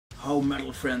How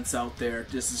metal friends out there,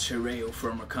 this is Cheveyo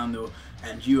from Akando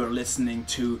and you are listening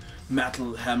to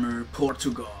Metalhammer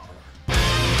Portugal.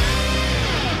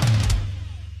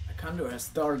 Akando has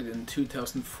started in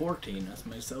 2014 as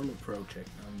my solo project,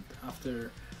 and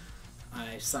after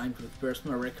I signed with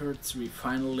Persma Records we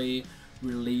finally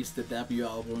released the debut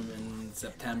album in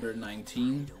September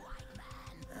 19,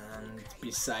 and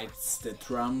besides the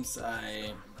drums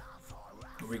I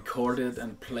recorded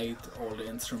and played all the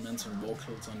instruments and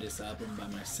vocals on this album by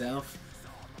myself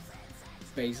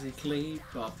basically,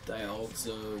 but I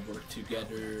also worked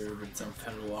together with some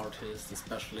fellow artists,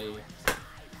 especially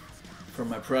from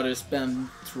my brother's band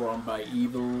Drawn by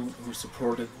Evil, who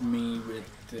supported me with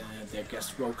their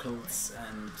guest vocals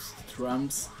and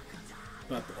drums,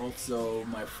 but also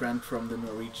my friend from the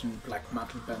Norwegian black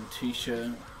metal band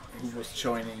Tisha, who was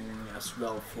joining as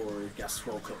well for guest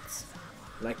vocals.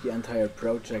 Like the entire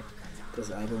project,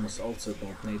 this album is also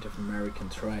about Native American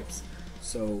tribes,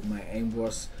 so my aim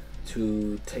was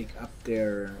to take up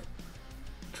their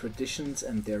traditions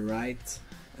and their rights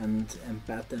and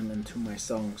embed them into my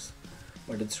songs.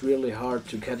 But it's really hard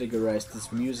to categorize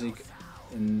this music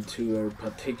into a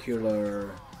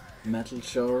particular metal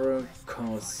genre,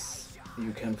 cause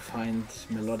you can find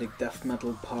melodic death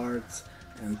metal parts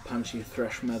and punchy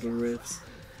thrash metal riffs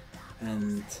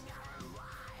and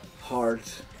hard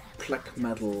black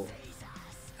metal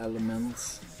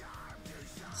elements.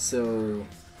 So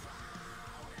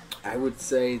I would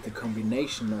say the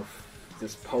combination of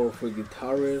this powerful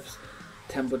guitar riffs,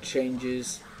 tempo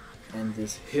changes and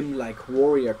this hymn-like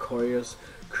warrior chorus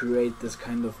create this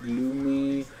kind of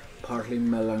gloomy, partly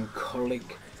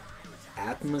melancholic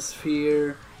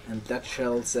atmosphere, and that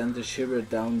shall send a shiver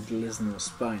down the listener's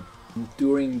spine. And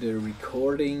during the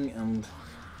recording and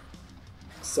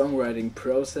songwriting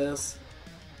process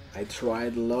I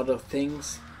tried a lot of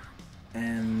things,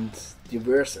 and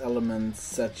diverse elements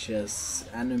such as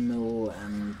animal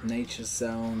and nature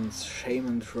sounds,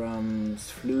 shaman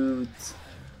drums, flutes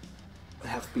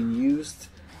have been used,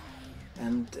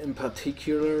 and in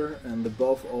particular and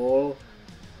above all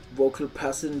vocal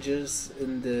passages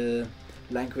in the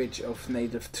language of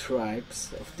native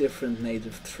tribes, of different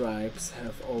native tribes,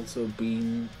 have also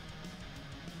been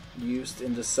used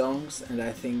in the songs, and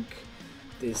I think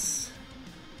this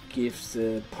gives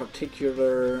a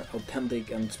particular authentic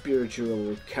and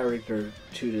spiritual character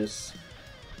to this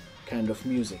kind of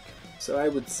music. So I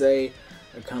would say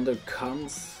Akando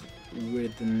comes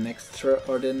with an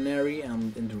extraordinary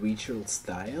and individual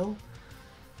style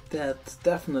that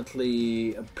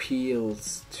definitely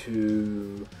appeals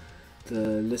to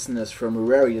the listeners from a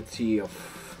variety of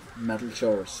metal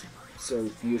genres, so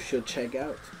you should check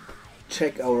out.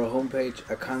 Check our homepage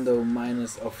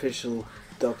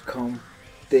akando-official.com.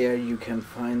 There you can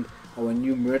find our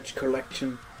new merch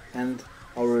collection and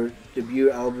our debut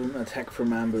album Attack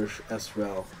from Ambush as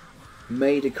well.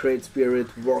 May the Great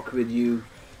Spirit walk with you.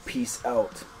 Peace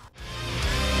out.